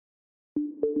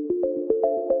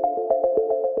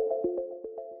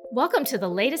Welcome to the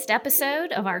latest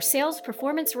episode of our Sales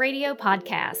Performance Radio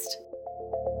podcast.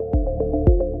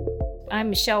 I'm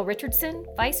Michelle Richardson,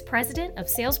 Vice President of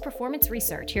Sales Performance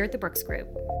Research here at the Brooks Group.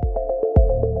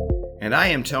 And I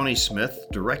am Tony Smith,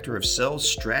 Director of Sales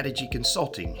Strategy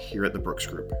Consulting here at the Brooks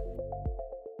Group.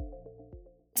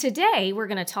 Today, we're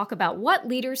going to talk about what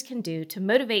leaders can do to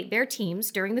motivate their teams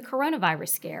during the coronavirus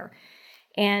scare.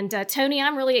 And Tony,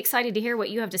 I'm really excited to hear what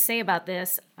you have to say about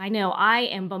this. I know I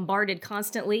am bombarded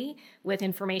constantly with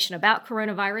information about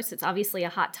coronavirus. It's obviously a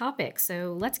hot topic,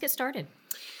 so let's get started.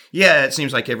 Yeah, it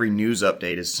seems like every news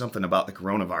update is something about the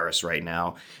coronavirus right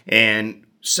now. And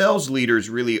sales leaders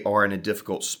really are in a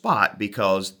difficult spot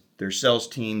because their sales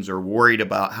teams are worried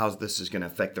about how this is going to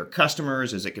affect their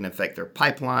customers. Is it going to affect their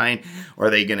pipeline?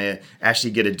 Are they going to actually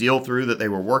get a deal through that they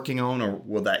were working on, or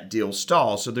will that deal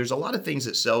stall? So there's a lot of things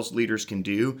that sales leaders can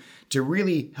do to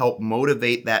really help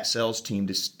motivate that sales team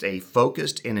to stay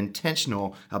focused and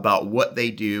intentional about what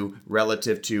they do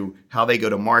relative to how they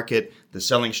go to market, the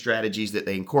selling strategies that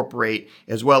they incorporate,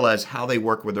 as well as how they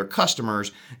work with their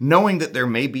customers, knowing that there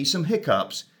may be some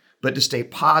hiccups, but to stay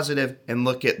positive and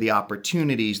look at the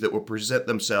opportunities that will present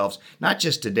themselves, not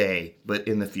just today, but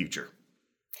in the future.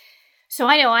 So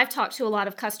I know I've talked to a lot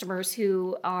of customers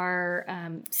who are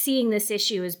seeing this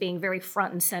issue as being very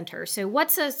front and center. So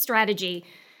what's a strategy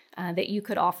that you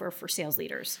could offer for sales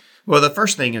leaders? Well, the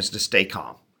first thing is to stay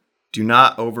calm. Do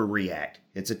not overreact.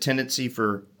 It's a tendency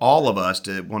for all of us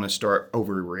to want to start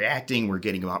overreacting. We're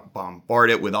getting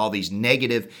bombarded with all these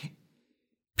negative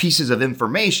pieces of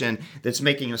information that's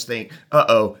making us think,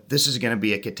 this is going to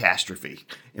be a catastrophe.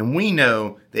 And we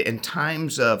know that in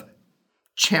times of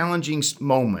challenging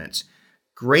moments,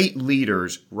 great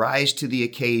leaders rise to the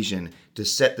occasion to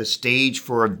set the stage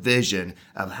for a vision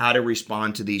of how to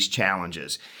respond to these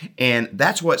challenges. And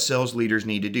that's what sales leaders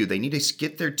need to do. They need to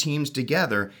get their teams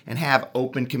together and have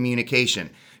open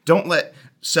communication. Don't let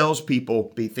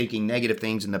salespeople be thinking negative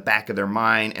things in the back of their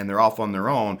mind and they're off on their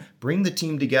own. Bring the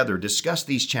team together, discuss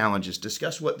these challenges,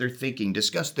 discuss what they're thinking,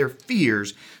 discuss their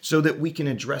fears so that we can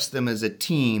address them as a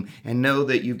team and know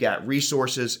that you've got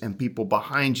resources and people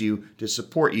behind you to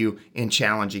support you in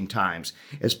challenging times.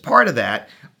 As part of that,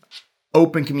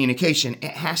 open communication,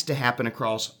 it has to happen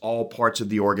across all parts of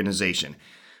the organization.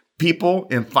 People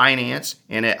in finance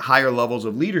and at higher levels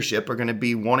of leadership are going to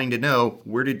be wanting to know,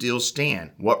 where do deals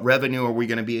stand? What revenue are we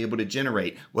going to be able to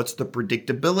generate? What's the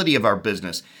predictability of our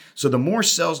business? So the more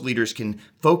sales leaders can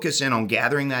focus in on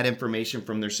gathering that information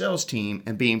from their sales team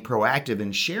and being proactive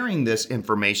in sharing this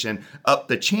information up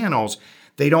the channels,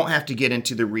 they don't have to get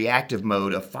into the reactive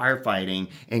mode of firefighting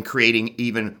and creating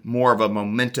even more of a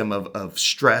momentum of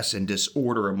stress and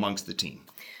disorder amongst the team.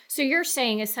 So you're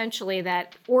saying essentially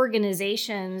that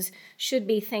organizations should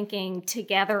be thinking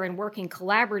together and working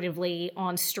collaboratively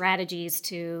on strategies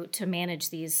to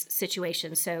manage these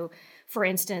situations. So, for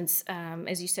instance,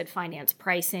 as you said, finance,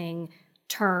 pricing,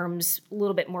 terms, a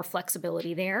little bit more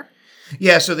flexibility there.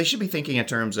 Yeah, so they should be thinking in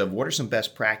terms of what are some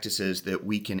best practices that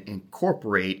we can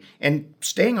incorporate and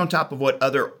staying on top of what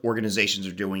other organizations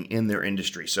are doing in their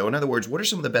industry. So in other words, what are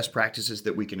some of the best practices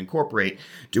that we can incorporate?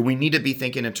 Do we need to be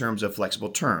thinking in terms of flexible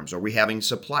terms? Are we having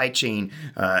supply chain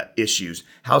issues?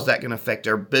 How's that going to affect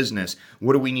our business?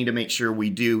 What do we need to make sure we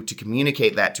do to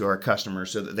communicate that to our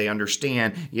customers so that they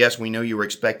understand, yes, we know you were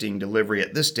expecting delivery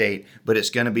at this date, but it's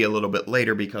going to be a little bit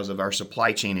later because of our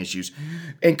supply chain issues.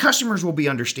 And customers will be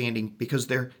understanding because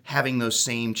they're having those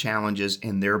same challenges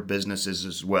in their businesses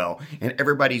as well. And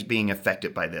everybody's being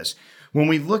affected by this. When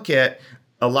we look at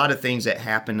a lot of things that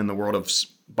happen in the world of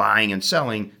buying and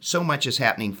selling, so much is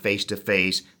happening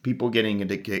face-to-face, people getting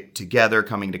together,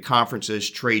 coming to conferences,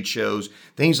 trade shows,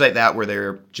 things like that where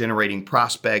they're generating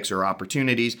prospects or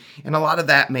opportunities. And a lot of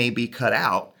that may be cut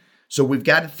out. So we've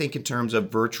got to think in terms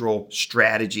of virtual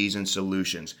strategies and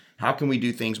solutions. How can we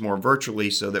do things more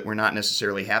virtually so that we're not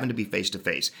necessarily having to be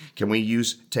face-to-face? Can we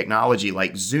use technology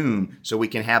like Zoom so we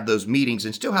can have those meetings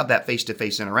and still have that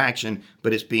face-to-face interaction,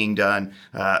 but it's being done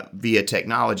via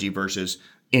technology versus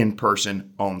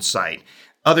in-person on-site?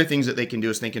 Other things that they can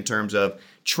do is think in terms of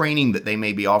training that they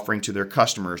may be offering to their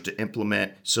customers to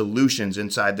implement solutions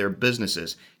inside their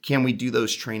businesses. Can we do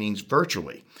those trainings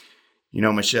virtually? You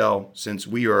know, Michelle, since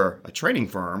we are a training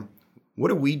firm,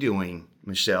 what are we doing,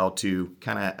 Michelle, to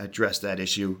kind of address that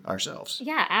issue ourselves?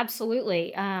 Yeah,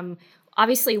 absolutely.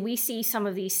 Obviously, we see some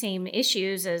of these same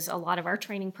issues as a lot of our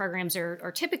training programs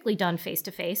are typically done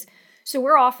face-to-face. So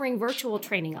we're offering virtual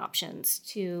training options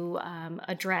to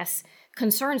address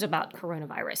concerns about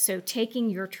coronavirus. So taking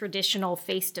your traditional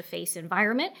face-to-face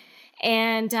environment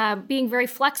and being very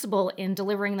flexible in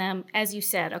delivering them, as you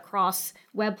said, across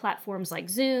web platforms like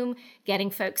Zoom, getting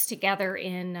folks together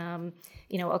in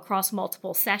across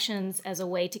multiple sessions as a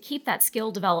way to keep that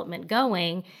skill development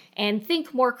going and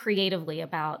think more creatively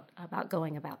about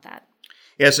going about that.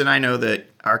 Yes, and I know that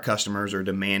our customers are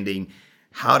demanding,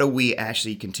 how do we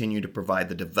actually continue to provide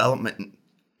the development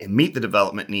and meet the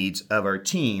development needs of our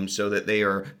team so that they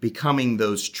are becoming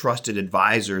those trusted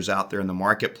advisors out there in the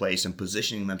marketplace and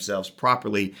positioning themselves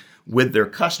properly with their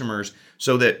customers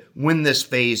so that when this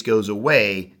phase goes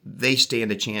away, they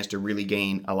stand a chance to really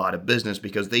gain a lot of business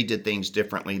because they did things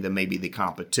differently than maybe the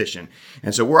competition.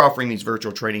 And so we're offering these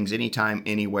virtual trainings anytime,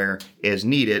 anywhere as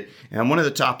needed. And one of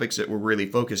the topics that we're really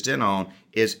focused in on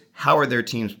is how are their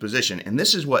teams positioned? And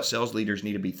this is what sales leaders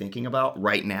need to be thinking about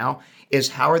right now, is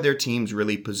how are their teams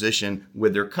really positioned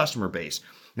with their customer base?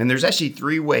 And there's actually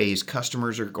 3 ways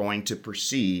customers are going to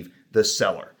perceive the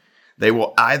seller. They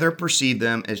will either perceive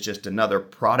them as just another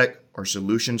product or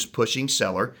solutions pushing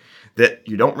seller, that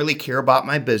you don't really care about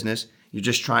my business. You're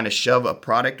just trying to shove a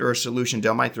product or a solution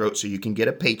down my throat so you can get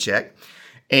a paycheck.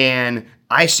 And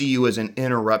I see you as an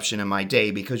interruption in my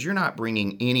day because you're not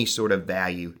bringing any sort of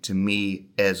value to me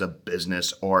as a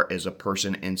business or as a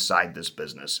person inside this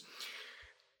business.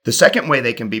 The second way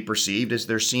they can be perceived is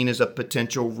they're seen as a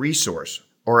potential resource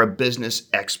or a business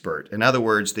expert. In other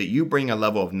words, that you bring a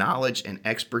level of knowledge and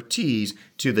expertise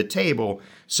to the table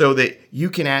so that you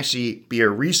can actually be a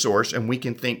resource and we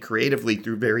can think creatively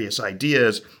through various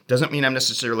ideas. Doesn't mean I'm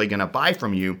necessarily going to buy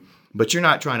from you, but you're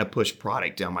not trying to push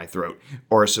product down my throat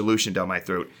or a solution down my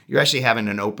throat. You're actually having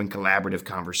an open, collaborative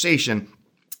conversation.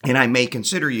 And I may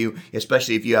consider you,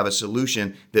 especially if you have a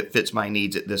solution that fits my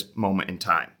needs at this moment in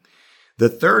time. The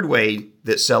third way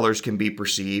that sellers can be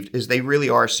perceived is they really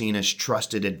are seen as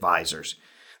trusted advisors.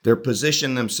 They're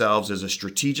positioned themselves as a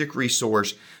strategic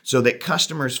resource so that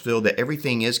customers feel that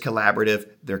everything is collaborative,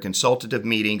 they're consultative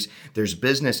meetings, there's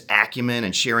business acumen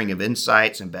and sharing of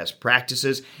insights and best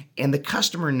practices, and the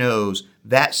customer knows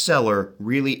that seller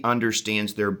really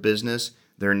understands their business,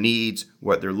 their needs,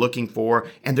 what they're looking for,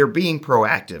 and they're being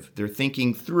proactive. They're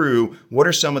thinking through what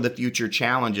are some of the future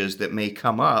challenges that may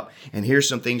come up, and here's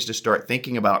some things to start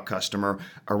thinking about customer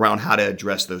around how to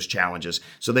address those challenges.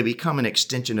 So they become an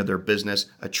extension of their business,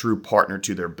 a true partner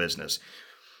to their business.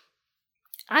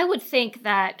 I would think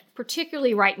that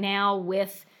particularly right now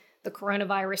with the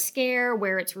coronavirus scare,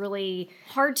 where it's really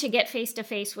hard to get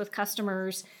face-to-face with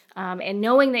customers, and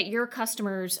knowing that your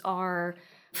customers are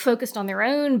focused on their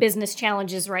own business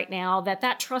challenges right now,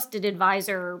 that trusted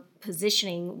advisor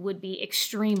positioning would be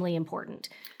extremely important.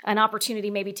 An opportunity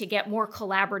maybe to get more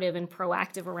collaborative and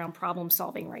proactive around problem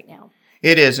solving right now.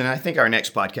 It is, and I think our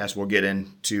next podcast will get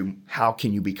into how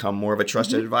can you become more of a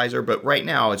trusted advisor. But right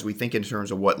now, as we think in terms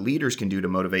of what leaders can do to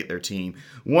motivate their team,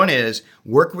 one is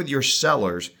work with your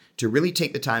sellers to really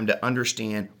take the time to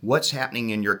understand what's happening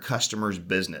in your customer's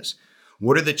business.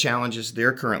 What are the challenges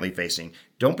they're currently facing?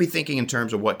 Don't be thinking in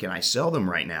terms of what can I sell them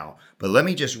right now, but let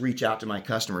me just reach out to my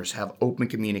customers, have open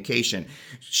communication,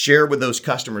 share with those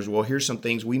customers, well, here's some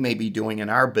things we may be doing in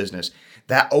our business.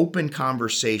 That open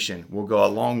conversation will go a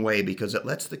long way because it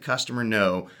lets the customer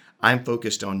know I'm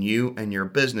focused on you and your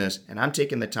business, and I'm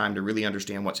taking the time to really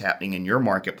understand what's happening in your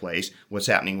marketplace, what's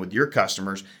happening with your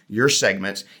customers, your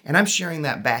segments, and I'm sharing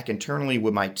that back internally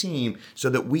with my team so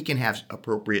that we can have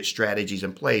appropriate strategies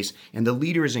in place, and the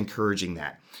leader is encouraging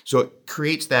that. So it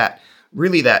creates that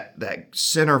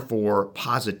center for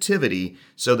positivity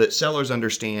so that sellers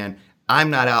understand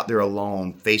I'm not out there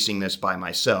alone facing this by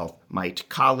myself. My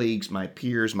colleagues, my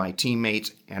peers, my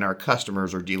teammates, and our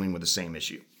customers are dealing with the same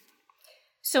issue.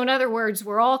 So in other words,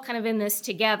 we're all kind of in this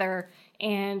together,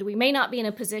 and we may not be in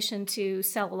a position to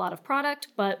sell a lot of product,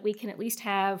 but we can at least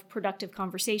have productive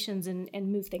conversations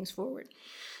and move things forward.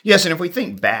 Yes, and if we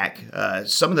think back,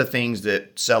 some of the things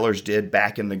that sellers did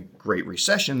back in the Great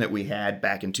Recession that we had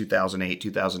back in 2008,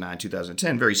 2009,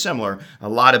 2010, very similar. A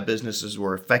lot of businesses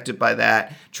were affected by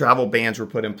that. Travel bans were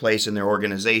put in place in their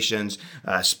organizations.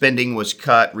 Spending was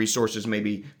cut. Resources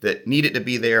maybe that needed to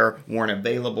be there weren't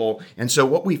available. And so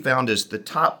what we found is the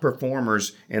top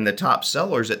performers and the top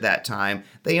sellers at that time,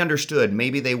 they understood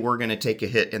maybe they were going to take a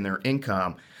hit in their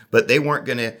income, but they weren't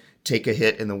going to take a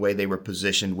hit in the way they were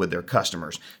positioned with their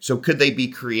customers. So could they be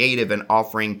creative in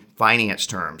offering finance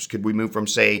terms? Could we move from,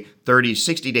 say, 30,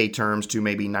 60-day terms to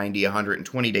maybe 90,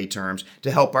 120-day terms to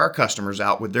help our customers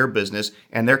out with their business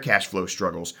and their cash flow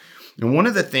struggles? And one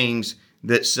of the things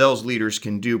that sales leaders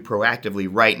can do proactively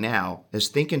right now is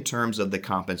think in terms of the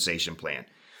compensation plan.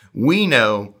 We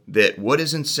know that what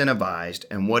is incentivized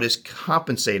and what is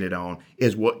compensated on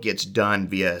is what gets done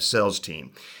via a sales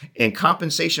team. And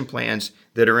compensation plans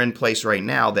that are in place right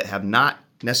now that have not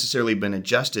necessarily been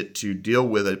adjusted to deal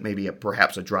with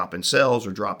perhaps a drop in sales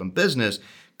or drop in business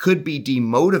could be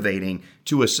demotivating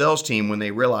to a sales team when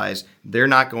they realize they're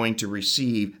not going to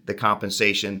receive the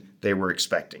compensation they were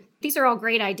expecting. These are all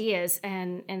great ideas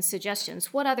and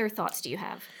suggestions. What other thoughts do you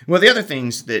have? Well, the other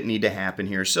things that need to happen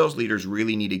here, sales leaders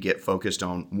really need to get focused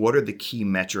on what are the key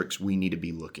metrics we need to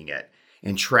be looking at.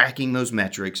 And tracking those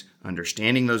metrics,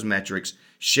 understanding those metrics,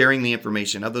 sharing the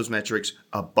information of those metrics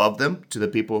above them to the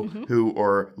people who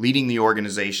are leading the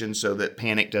organization so that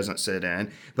panic doesn't set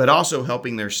in, but also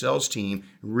helping their sales team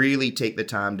really take the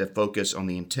time to focus on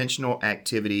the intentional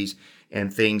activities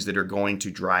and things that are going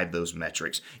to drive those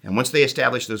metrics. And once they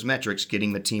establish those metrics,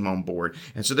 getting the team on board.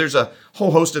 And so there's a whole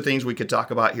host of things we could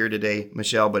talk about here today,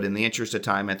 Michelle, but in the interest of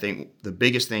time, I think the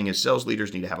biggest thing is sales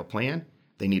leaders need to have a plan.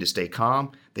 They need to stay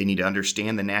calm. They need to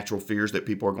understand the natural fears that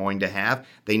people are going to have.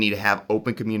 They need to have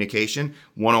open communication,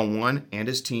 one-on-one and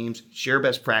as teams, share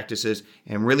best practices,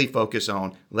 and really focus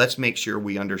on let's make sure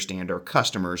we understand our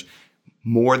customers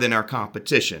more than our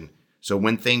competition. So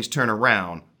when things turn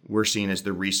around, we're seen as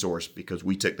the resource because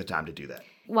we took the time to do that.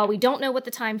 While we don't know what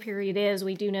the time period is,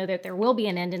 we do know that there will be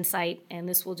an end in sight, and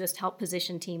this will just help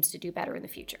position teams to do better in the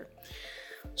future.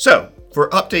 So, for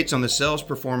updates on the Sales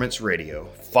Performance Radio,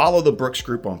 follow the Brooks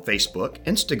Group on Facebook,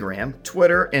 Instagram,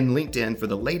 Twitter, and LinkedIn for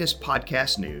the latest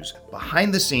podcast news,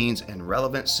 behind the scenes, and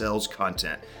relevant sales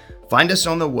content. Find us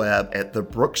on the web at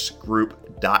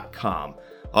thebrooksgroup.com.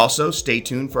 Also, stay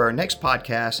tuned for our next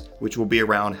podcast, which will be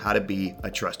around how to be a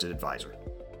trusted advisor.